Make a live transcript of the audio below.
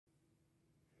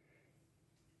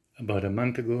About a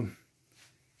month ago,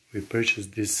 we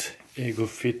purchased this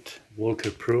EGOFIT WALKER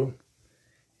PRO,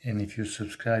 and if you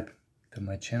subscribe to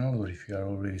my channel, or if you are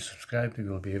already subscribed, you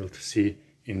will be able to see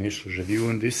initial review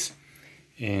on this.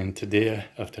 And today,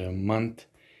 after a month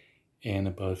and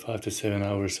about 5 to 7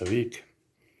 hours a week,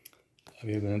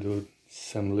 we are going to do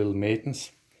some little maintenance,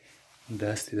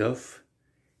 dust it off,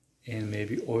 and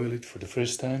maybe oil it for the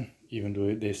first time. Even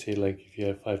though they say like if you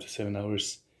have 5 to 7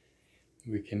 hours,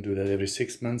 we can do that every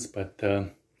 6 months, but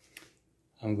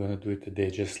I'm gonna do it today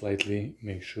just slightly,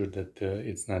 make sure that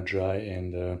it's not dry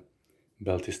and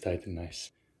belt is tight and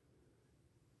nice.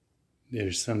 There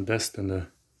is some dust on the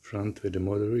front where the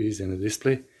motor is and the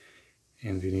display,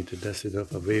 and we need to dust it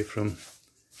off away from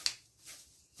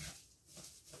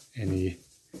any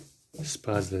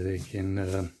spots that they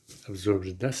can absorb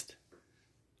the dust.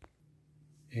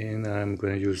 And I'm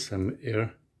going to use some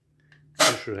air,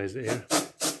 pressurized air,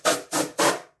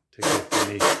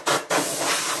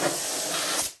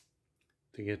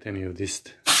 to get any of this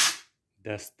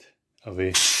dust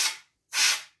away.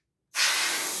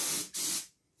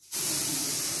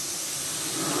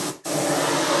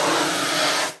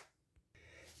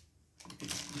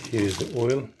 Here is the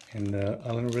oil and the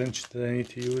Allen wrench that I need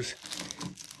to use.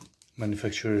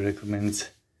 Manufacturer recommends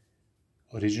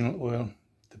original oil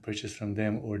to purchase from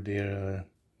them or their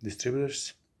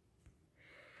distributors.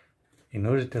 In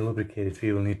order to lubricate it,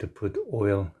 we will need to put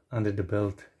oil under the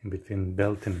belt, in between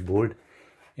belt and board.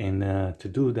 And to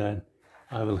do that,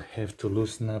 I will have to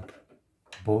loosen up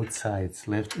both sides,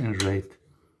 left and right,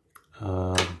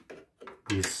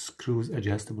 these screws,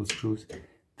 adjustable screws,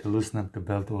 to loosen up the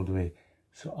belt all the way.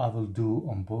 So I will do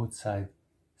on both sides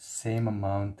same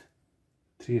amount,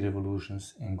 3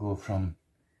 revolutions, and go from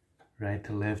right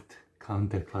to left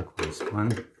counterclockwise.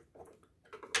 1,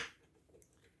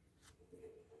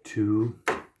 2,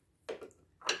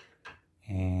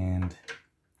 and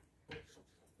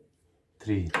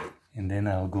 3. And then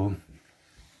I'll go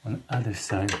on the other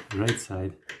side, right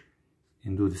side,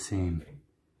 and do the same.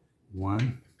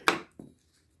 1,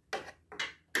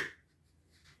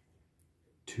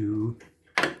 2,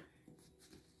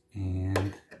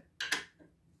 and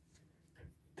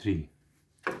 3.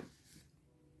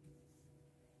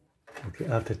 Okay,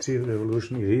 after 3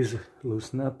 revolutions it is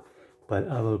loosened up, but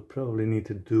I will probably need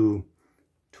to do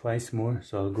twice more,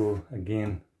 so I'll go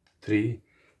again 3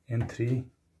 and 3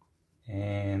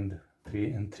 and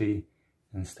 3 and 3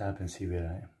 and stop and see where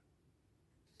I am.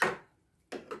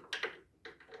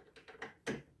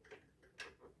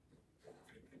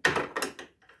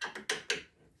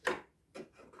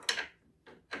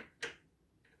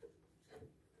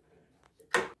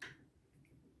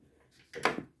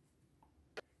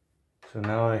 So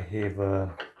now I have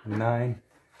 9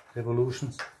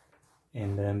 revolutions,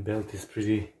 and then belt is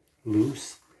pretty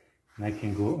loose, and I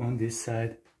can go on this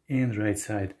side and right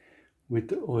side with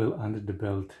the oil under the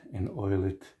belt and oil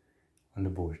it on the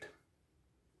board.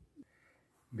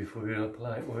 Before we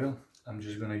apply oil, I'm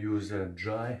just going to use a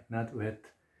dry, not wet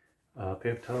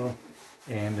paper towel,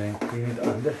 and then clean it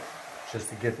under just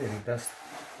to get any dust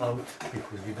out,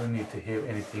 because we don't need to have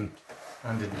anything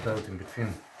under the belt, in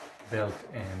between belt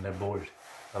and the board.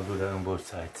 I'll do that on both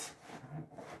sides.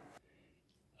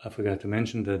 I forgot to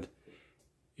mention that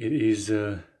it is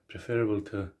preferable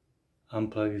to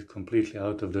unplug it completely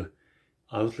out of the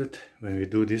outlet when we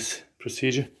do this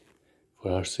procedure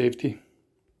for our safety.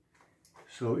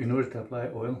 So in order to apply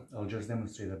oil, I'll just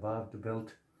demonstrate above the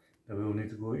belt that we will need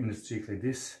to go in a streak like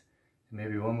this, and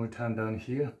maybe one more time down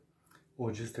here,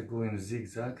 or just to go in a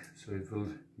zigzag so it will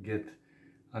get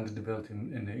under the belt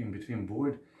in between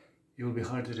board. It will be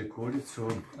hard to record it, so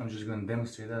I'm just going to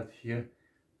demonstrate that here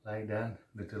like that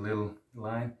with a little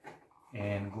line,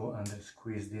 and go under,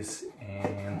 squeeze this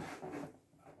and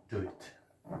do it.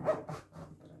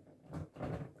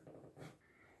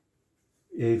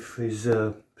 If it's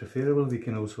preferable, we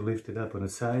can also lift it up on the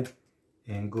side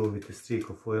and go with a streak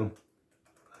of oil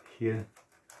here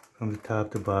from the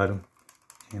top to bottom,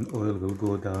 and oil will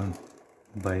go down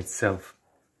by itself.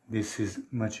 This is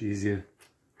much easier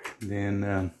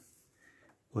than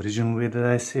original way that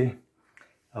I say.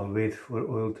 I'll wait for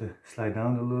oil to slide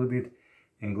down a little bit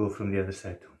and go from the other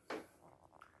side too.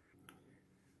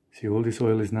 See, all this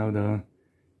oil is now down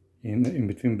in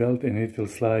between belt, and it will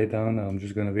slide down. I'm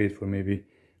just gonna wait for maybe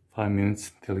 5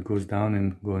 minutes till it goes down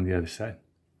and go on the other side.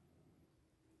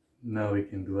 Now we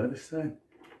can do other side,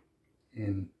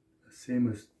 and same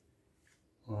as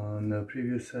on the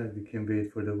previous side, we can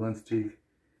wait for the one streak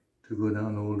to go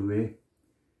down all the way,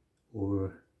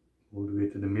 or all the way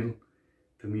to the middle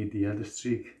to meet the other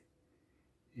streak,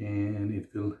 and it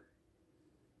will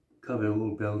cover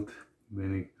whole belt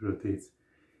when it rotates.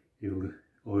 you will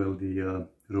oil the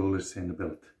rollers and the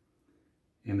belt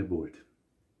and the board.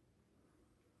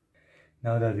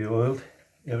 Now that we oiled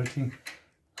everything,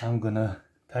 I'm gonna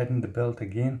tighten the belt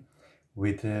again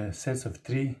with sets of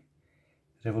 3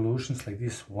 revolutions like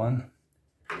this. 1,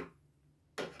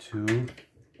 2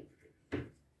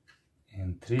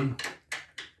 and 3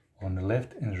 on the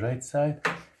left and right side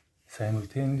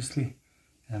simultaneously,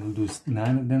 and we'll do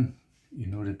 9 of them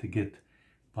in order to get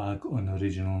back on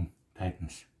original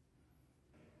tightness.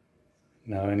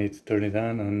 Now I need to turn it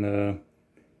on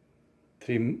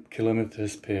 3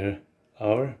 kilometers per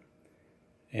hour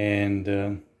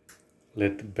and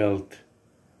let the belt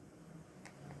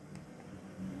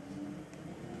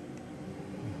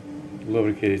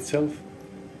lubricate itself.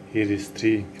 Here is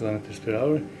 3 kilometers per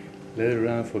hour. Let it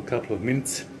run for a couple of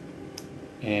minutes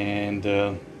and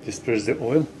disperse the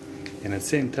oil, and at the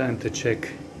same time to check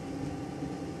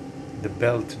the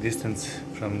belt distance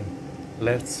from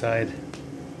left side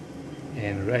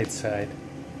and right side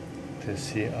to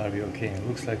see are we okay. It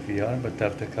looks like we are, but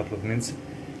after a couple of minutes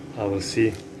I will see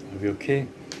are we okay.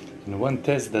 And one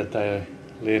test that I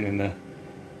learned in the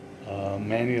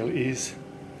manual is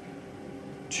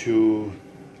to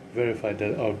verify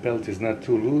that our belt is not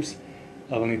too loose.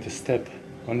 I will need to step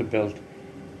on the belt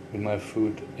with my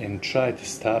foot and try to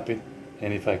stop it,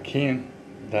 and if I can,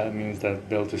 that means that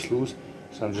belt is loose.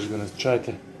 So I'm just gonna try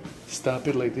to stop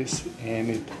it like this,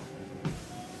 and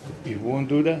it won't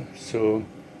do that. So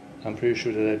I'm pretty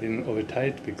sure that I didn't over tie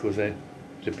it because I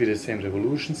repeated the same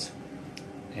revolutions,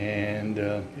 and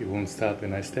it won't stop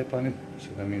when I step on it, so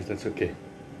that means that's okay.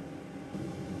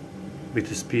 With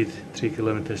the speed 3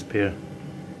 kilometers per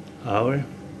hour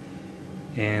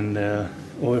and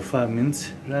over 5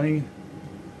 minutes running,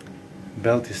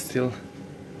 belt is still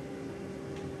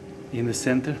in the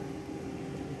center,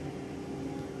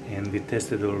 and we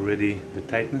tested already the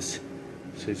tightness,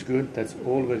 so it's good. That's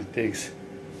all what it takes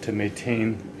to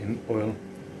maintain and oil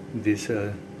this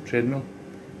treadmill.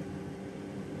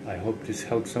 I hope this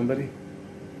helps somebody,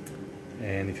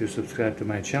 and if you subscribe to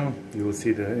my channel you will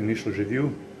see the initial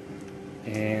review,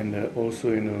 and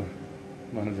also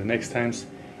one of the next times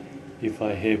if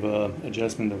I have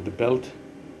adjustment of the belt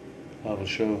I will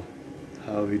show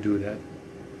how we do that.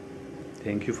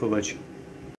 Thank you for watching.